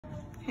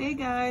Hey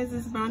guys,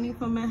 it's Brownie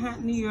from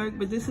Manhattan, New York,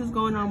 but this is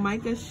going on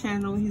Micah's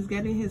channel. He's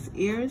getting his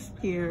ears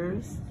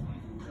pierced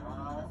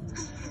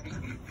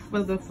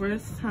for the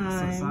first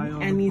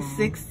time, and he's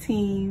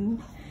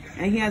 16,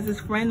 and he has his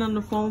friend on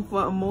the phone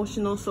for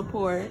emotional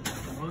support.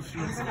 I'm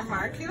gonna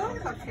mark you,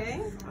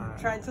 okay?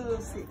 Try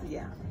to see,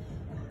 yeah.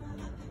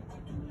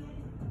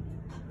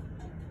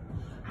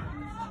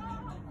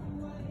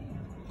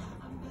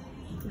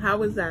 How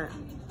was that?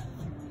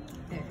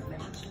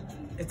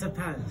 It's a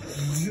pen.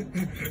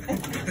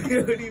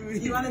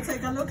 You want to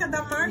take a look at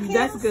that marking?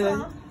 That's good.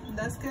 So,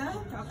 that's good?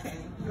 Okay.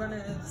 You want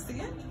to see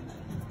it?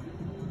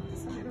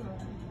 It's a little,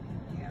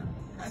 yeah.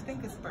 I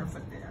think it's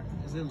perfect there.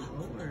 Is it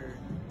low or?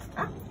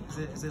 Huh?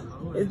 Is it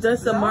low? It's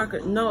just a marker.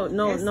 No,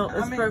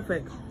 it's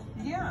perfect.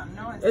 Yeah,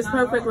 no, it's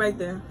not perfect low. Right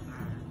there.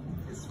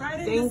 It's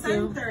right in the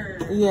center.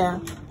 Yeah.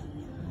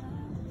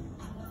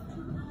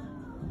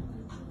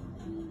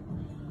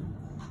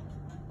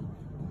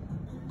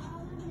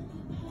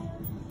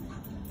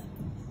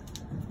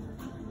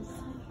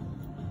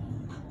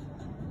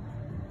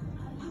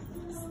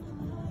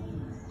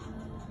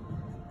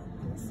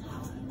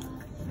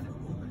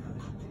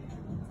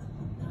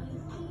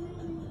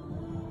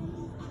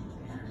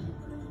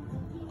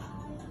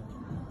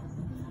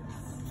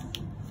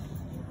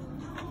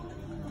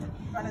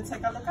 Want to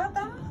take a look at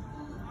them?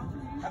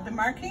 At the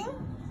marking?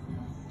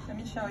 Let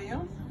me show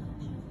you.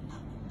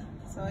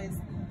 So it's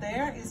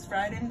there, it's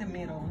right in the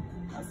middle,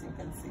 as you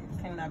can see.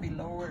 It cannot be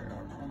lower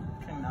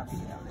or cannot be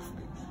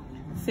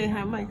elevated. Say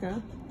hi,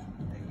 Micah.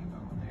 There you go.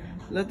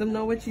 Let them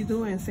know what you're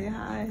doing. Say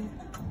hi.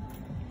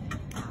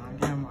 I'm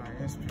getting my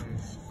ears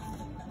pierced.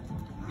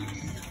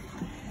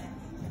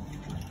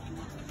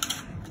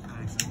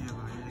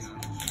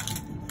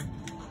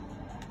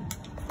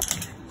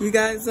 You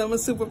guys, I'm a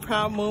super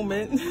proud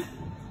moment.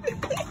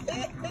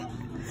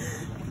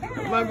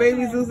 My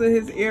baby's losing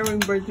his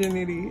earring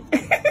virginity.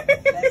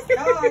 Let's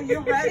go. Are you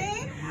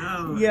ready?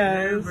 No.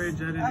 Yes.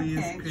 Virginity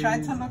is crazy. Try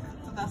to look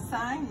to the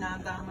side,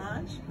 not that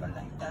much, but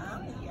like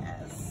that.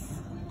 Yes.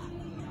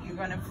 You're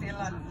gonna feel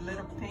a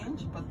little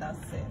pinch, but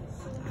that's it.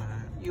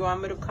 You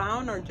want me to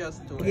count or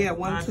just do it? Yeah,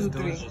 1, 2,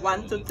 3.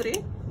 1, 2,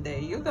 3. There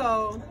you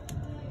go.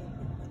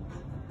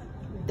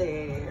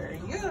 There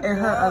you go. It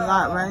hurt a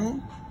lot, right?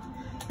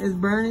 It's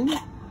burning.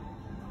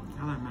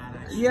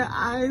 Your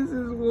eyes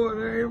is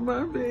watering,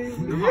 my baby.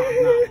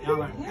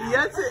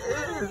 Yes, it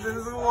is.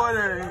 It's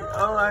watering.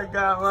 Oh my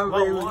God, my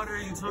baby.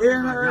 It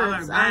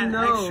hurts. I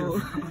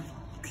know.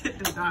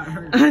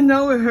 I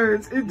know it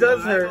hurts. It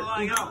does hurt.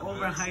 Y'all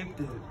overhyped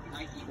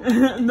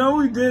it. No,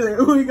 we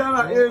didn't. We got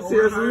our ears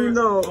here, so we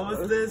know. Oh,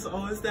 it's this.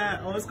 Oh, it's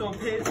that. Oh, it's gonna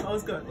pitch. Oh,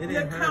 it's good. It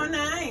didn't hurt. Look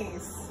how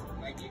nice.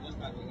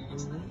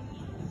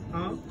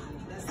 Huh?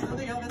 Let's do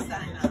the other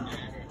side now.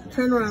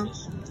 Turn around.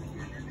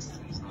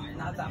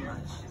 Not that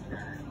much.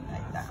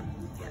 Like that.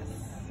 Yes.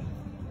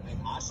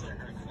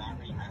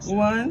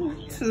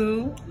 1,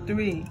 2,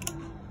 3.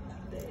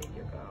 There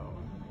you go.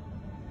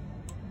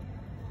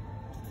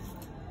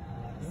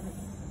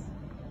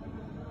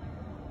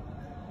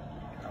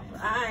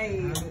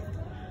 Alright.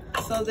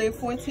 So they're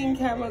 14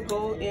 karat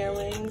gold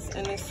earrings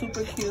and they're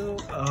super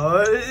cute.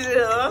 Oh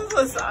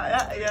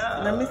yeah,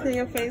 yeah. Let me see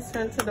your face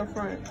turn to the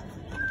front.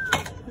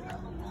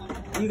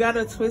 You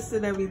gotta twist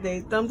it every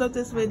day. Thumbs up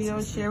this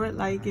video, share it,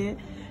 like it.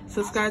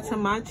 Subscribe to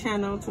my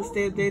channel to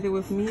stay updated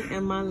with me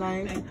and my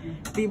life.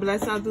 Be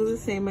blessed. I'll do the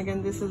same.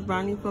 Again, this is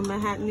Brownie from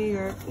Manhattan, New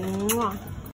York. Mwah.